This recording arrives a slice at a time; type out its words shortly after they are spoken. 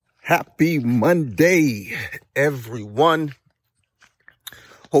Happy Monday, everyone.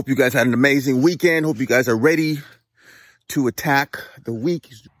 Hope you guys had an amazing weekend. Hope you guys are ready to attack the week.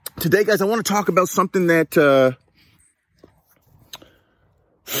 Today, guys, I want to talk about something that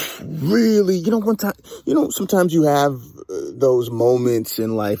really, sometimes you have those moments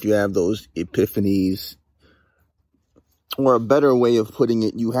in life, you have those epiphanies, or a better way of putting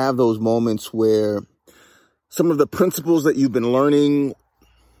it, you have those moments where some of the principles that you've been learning,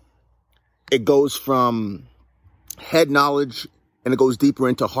 it goes from head knowledge and it goes deeper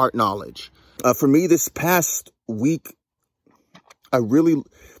into heart knowledge. For me, this past week,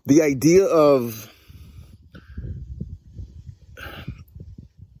 the idea of,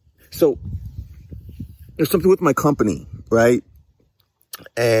 so there's something with my company, right?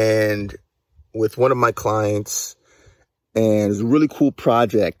 And with one of my clients, and it's a really cool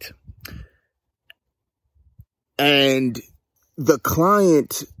project. And the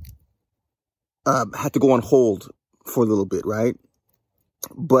client had to go on hold for a little bit, right?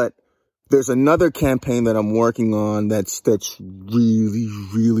 But there's another campaign that I'm working on that's really,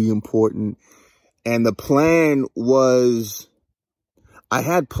 really important. And the plan was, I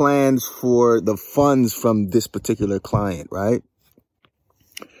had plans for the funds from this particular client, right?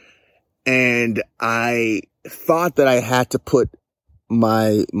 And I thought that I had to put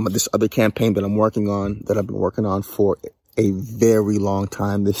this other campaign that I'm working on, that I've been working on for a very long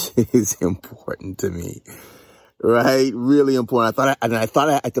time. This is important to me, right? Really important. I thought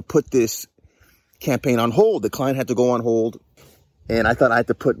I had to put this campaign on hold. The client had to go on hold, and I thought I had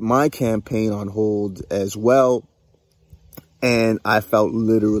to put my campaign on hold as well. And I felt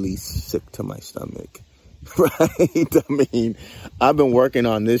literally sick to my stomach, right? I mean, I've been working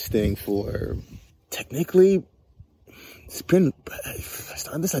on this thing for technically, I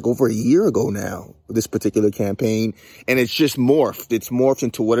started this like over a year ago now, this particular campaign, and it's just morphed. It's morphed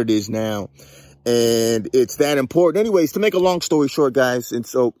into what it is now. And it's that important. Anyways, to make a long story short, guys, and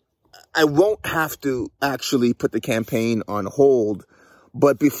so I won't have to actually put the campaign on hold.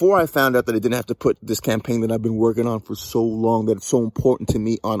 But before I found out that I didn't have to put this campaign that I've been working on for so long, that it's so important to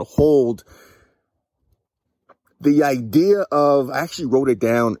me, on hold, the idea of, I actually wrote it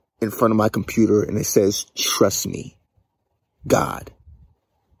down in front of my computer, and it says, trust me, God.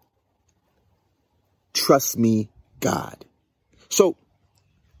 Trust me, God. So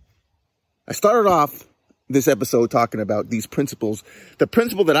I started off this episode talking about these principles. The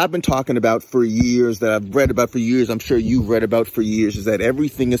principle that I've been talking about for years, that I've read about for years, I'm sure you've read about for years, is that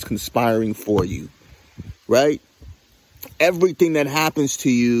everything is conspiring for you, right? Everything that happens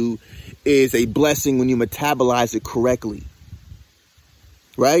to you is a blessing when you metabolize it correctly,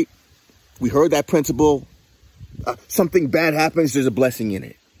 right? We heard that principle. Something bad happens, there's a blessing in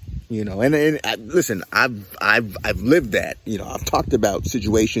it, and listen, I've lived that, I've talked about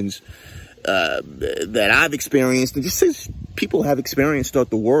situations that I've experienced, and just as people have experienced throughout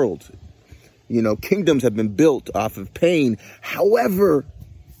the world. Kingdoms have been built off of pain. However,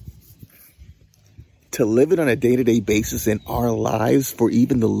 to live it on a day-to-day basis in our lives, for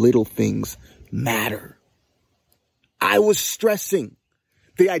even the little things, matter. I was stressing.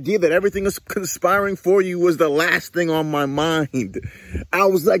 The idea that everything is conspiring for you was the last thing on my mind. I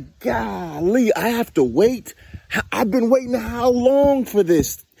was like, golly, I have to wait. I've been waiting how long for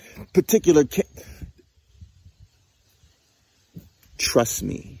this particular Trust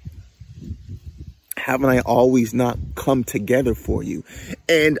me. Haven't I always not come together for you?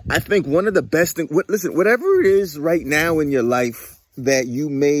 And I think one of the best things, whatever it is right now in your life that you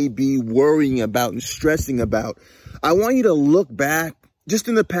may be worrying about and stressing about, I want you to look back just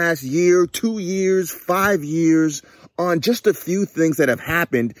in the past year, 2 years, 5 years, on just a few things that have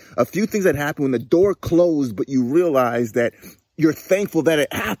happened, when the door closed, but you realize that you're thankful that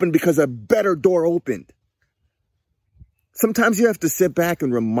it happened because a better door opened. Sometimes you have to sit back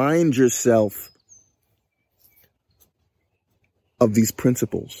and remind yourself of these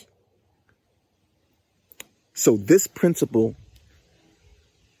principles. So this principle,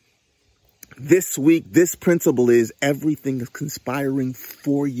 this week, this principle is everything is conspiring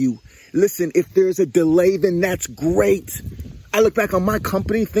for you. Listen, if there's a delay, then that's great. I look back on my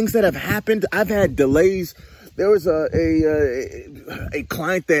company, things that have happened. I've had delays. There was a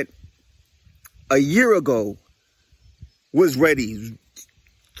client that a year ago was ready,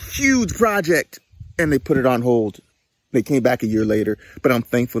 huge project, and they put it on hold. They came back a year later, but I'm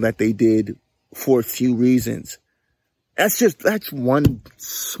thankful that they did for a few reasons. That's one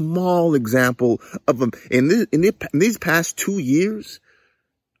small example of them. In these past 2 years,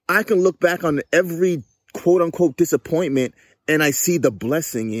 I can look back on every quote unquote disappointment and I see the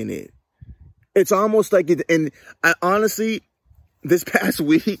blessing in it. It's almost like it. And I honestly, this past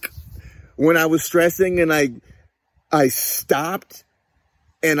week, when I was stressing and I stopped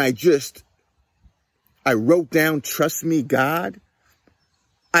and I wrote down, trust me, God,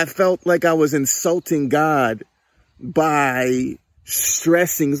 I felt like I was insulting God by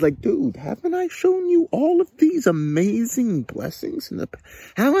stressing. It's like, dude, haven't I shown you all of these amazing blessings in the past?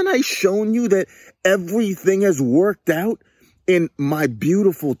 Haven't I shown you that everything has worked out in my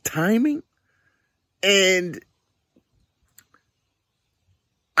beautiful timing? And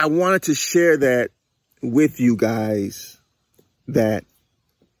I wanted to share that with you guys, that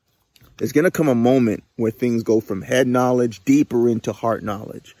there's going to come a moment where things go from head knowledge deeper into heart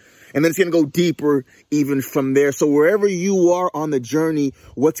knowledge. And then it's going to go deeper even from there. So wherever you are on the journey,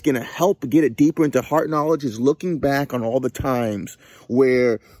 what's going to help get it deeper into heart knowledge is looking back on all the times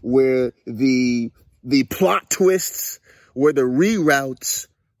where the plot twists, where the reroutes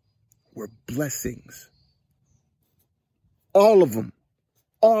were blessings. All of them.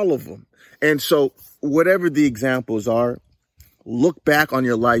 All of them. And so whatever the examples are, look back on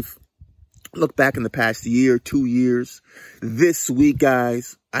your life. Look back in the past year, 2 years. This week,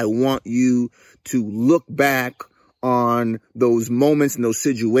 guys, I want you to look back on those moments and those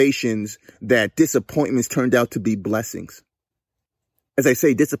situations that disappointments turned out to be blessings. As I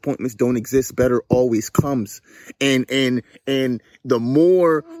say, disappointments don't exist. Better always comes. And the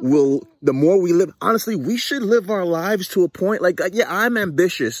more we live, honestly, we should live our lives to a point like, yeah, I'm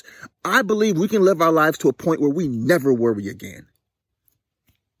ambitious. I believe we can live our lives to a point where we never worry again.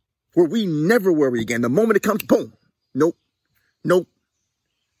 Where we never worry again. The moment it comes, boom. Nope.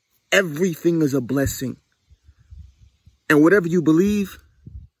 Everything is a blessing. And whatever you believe,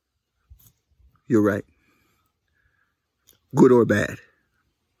 you're right. Good or bad.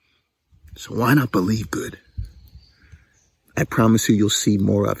 So why not believe good? I promise you'll see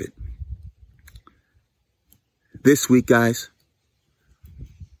more of it. This week, guys,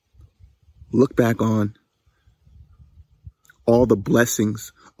 look back on all the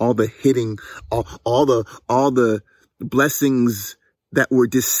blessings, all the hitting, all the blessings that were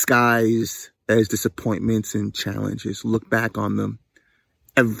disguised as disappointments and challenges. Look back on them.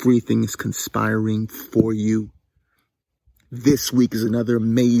 Everything is conspiring for you. This week is another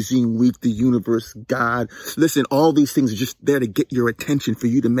amazing week. The universe, God. Listen, all these things are just there to get your attention, for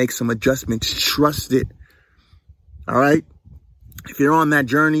you to make some adjustments. Trust it. All right? If you're on that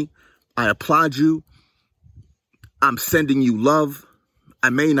journey, I applaud you. I'm sending you love. I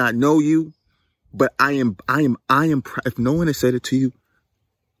may not know you, but I am, if no one has said it to you,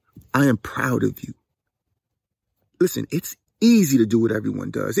 I am proud of you. Listen, it's easy to do what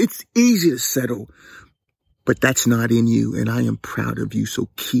everyone does. It's easy to settle, but that's not in you. And I am proud of you. So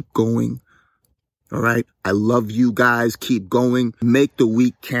keep going. All right. I love you guys. Keep going. Make the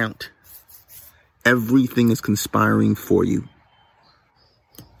week count. Everything is conspiring for you.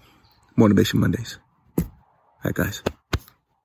 Motivation Mondays. All right, guys.